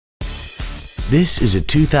This is a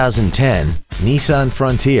 2010 Nissan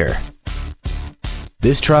Frontier.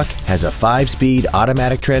 This truck has a 5-speed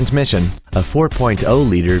automatic transmission, a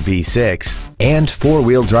 4.0-liter V6, and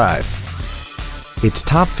 4-wheel drive. Its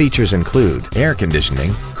top features include air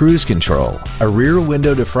conditioning, cruise control, a rear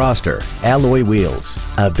window defroster, alloy wheels,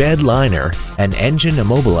 a bed liner, an engine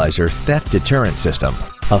immobilizer theft deterrent system,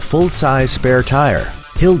 a full-size spare tire,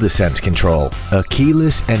 hill descent control, a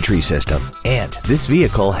keyless entry system, and this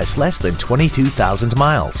vehicle has less than 22,000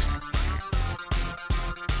 miles.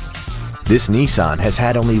 This Nissan has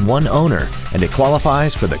had only one owner and it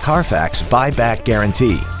qualifies for the Carfax buyback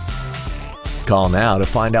guarantee. Call now to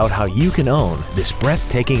find out how you can own this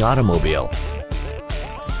breathtaking automobile.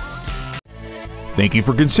 Thank you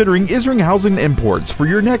for considering Isringhausen Imports for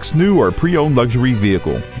your next new or pre-owned luxury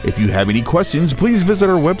vehicle. If you have any questions, please visit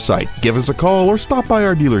our website, give us a call, or stop by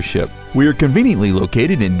our dealership. We are conveniently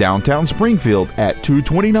located in downtown Springfield at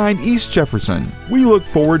 229 East Jefferson. We look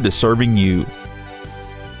forward to serving you.